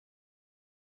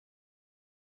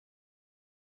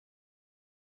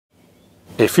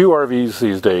A few RVs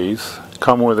these days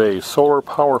come with a solar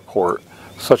power port,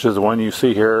 such as the one you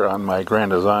see here on my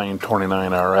Grand Design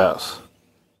 29RS.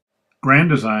 Grand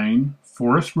Design,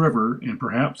 Forrest River, and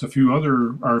perhaps a few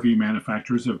other RV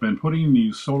manufacturers have been putting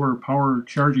these solar power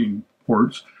charging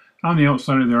ports on the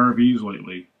outside of the RVs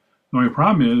lately. The only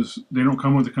problem is they don't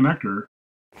come with a connector.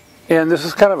 And this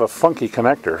is kind of a funky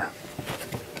connector.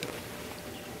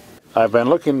 I've been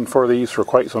looking for these for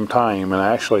quite some time, and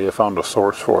actually I found a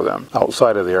source for them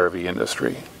outside of the RV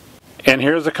industry. And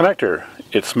here's the connector.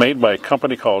 It's made by a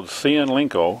company called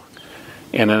Cnlinko,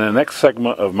 and in the next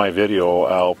segment of my video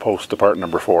I'll post the part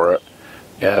number for it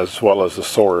as well as the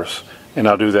source, and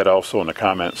I'll do that also in the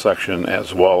comment section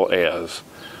as well as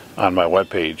on my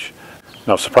webpage.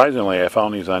 Now surprisingly I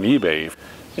found these on eBay,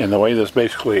 and the way this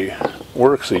basically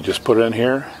works, you just put it in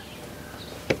here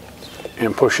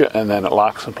and push it, and then it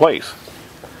locks in place.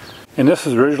 And this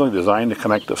is originally designed to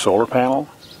connect the solar panel,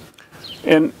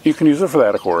 and you can use it for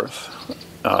that, of course.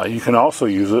 You can also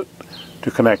use it to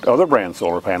connect other brand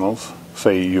solar panels.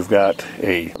 Say you've got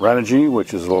a Renogy,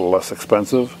 which is a little less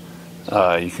expensive.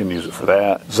 You can use it for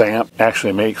that. Zamp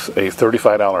actually makes a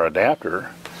 $35 adapter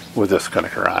with this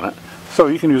connector on it, so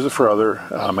you can use it for other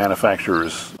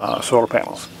manufacturers' solar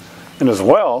panels. And as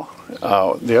well,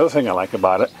 the other thing I like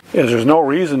about it is there's no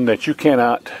reason that you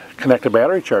cannot connect a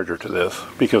battery charger to this,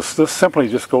 because this simply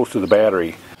just goes to the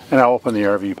battery. And I'll open the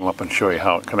RV up and show you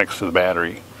how it connects to the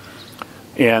battery.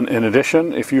 And in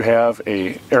addition, if you have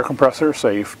a air compressor,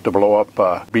 say to blow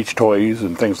up beach toys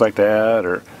and things like that,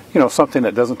 or something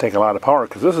that doesn't take a lot of power,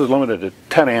 because this is limited to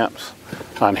 10 amps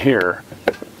on here.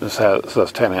 This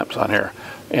says 10 amps on here.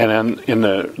 And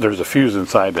then there's a fuse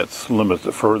inside that's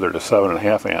limited further to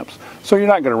 7.5 amps. So you're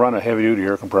not going to run a heavy-duty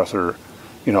air compressor,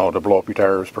 to blow up your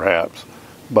tires perhaps.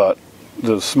 But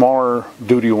the smaller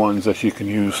duty ones that you can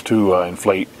use to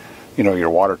inflate, your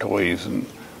water toys and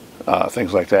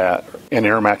things like that, and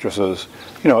air mattresses,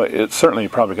 it's certainly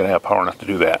probably going to have power enough to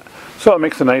do that. So it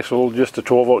makes a nice little, just a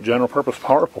 12-volt general purpose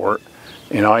power port.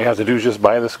 All you have to do is just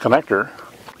buy this connector.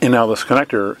 And now this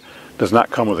connector does not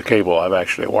come with a cable. I've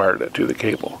actually wired it to the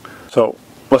cable. So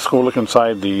let's go look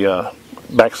inside the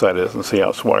backside of this and see how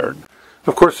it's wired.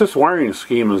 Of course, this wiring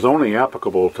scheme is only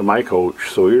applicable to my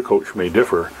coach, so your coach may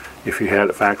differ if you had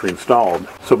it factory installed.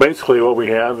 So basically what we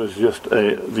have is just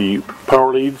the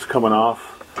power leads coming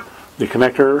off the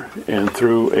connector and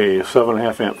through a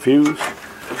 7.5 amp fuse,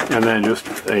 and then just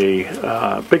a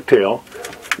pigtail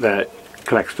that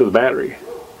connects to the battery.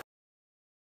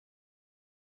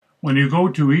 When you go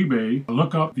to eBay,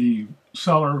 look up the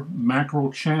seller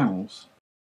macro channels,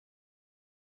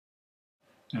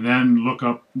 and then look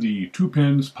up the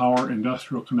 2-pins power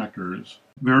industrial connectors.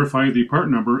 Verify the part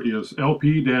number is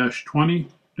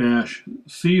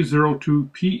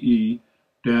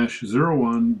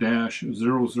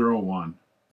LP-20-C02PE-01-001.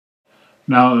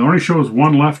 Now it only shows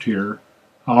one left here.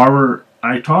 However,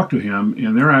 I talked to him,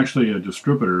 and they're actually a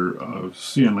distributor of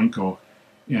Cnlinko,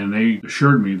 and they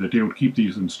assured me that they would keep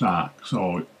these in stock.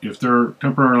 So if they're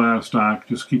temporarily out of stock,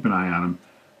 just keep an eye on them,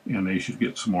 and they should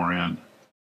get some more in.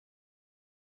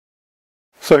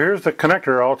 So here's the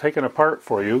connector all taken apart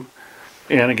for you.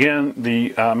 And again,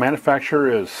 the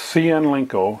manufacturer is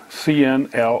Cnlinko,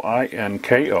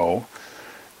 C-N-L-I-N-K-O.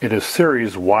 It is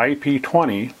series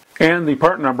YP20, and the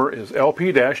part number is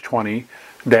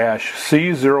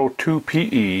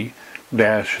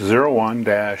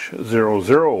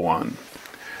LP-20-C02PE-01-001.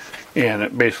 And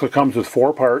it basically comes with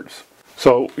 4 parts.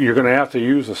 So you're going to have to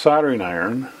use a soldering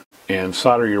iron and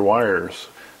solder your wires.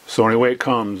 So the only way it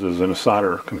comes is in a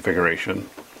solder configuration.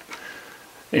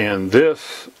 And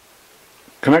this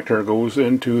connector goes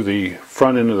into the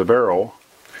front end of the barrel,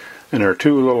 and there are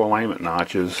 2 little alignment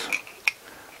notches.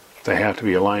 They have to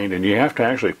be aligned, and you have to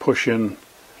actually push in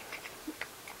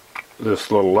this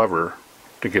little lever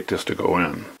to get this to go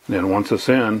in. Then once it's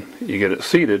in, you get it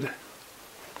seated.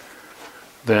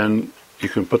 Then you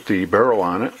can put the barrel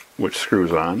on it, which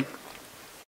screws on.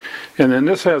 And then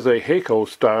this has a Heiko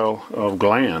style of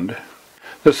gland.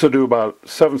 This will do about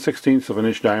 7/16 of an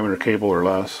inch diameter cable or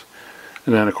less.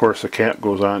 And then of course the cap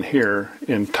goes on here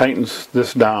and tightens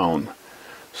this down.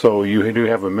 So you do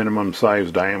have a minimum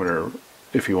size diameter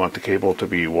if you want the cable to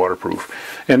be waterproof.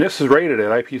 And this is rated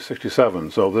at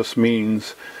IP67, so this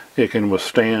means it can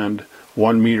withstand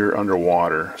 1 meter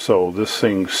underwater. So this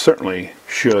thing certainly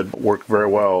should work very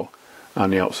well on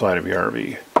the outside of your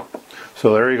RV.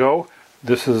 So there you go.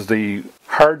 This is the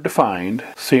hard to find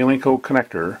Cnlinko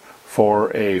connector for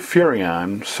a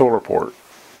Furrion solar port.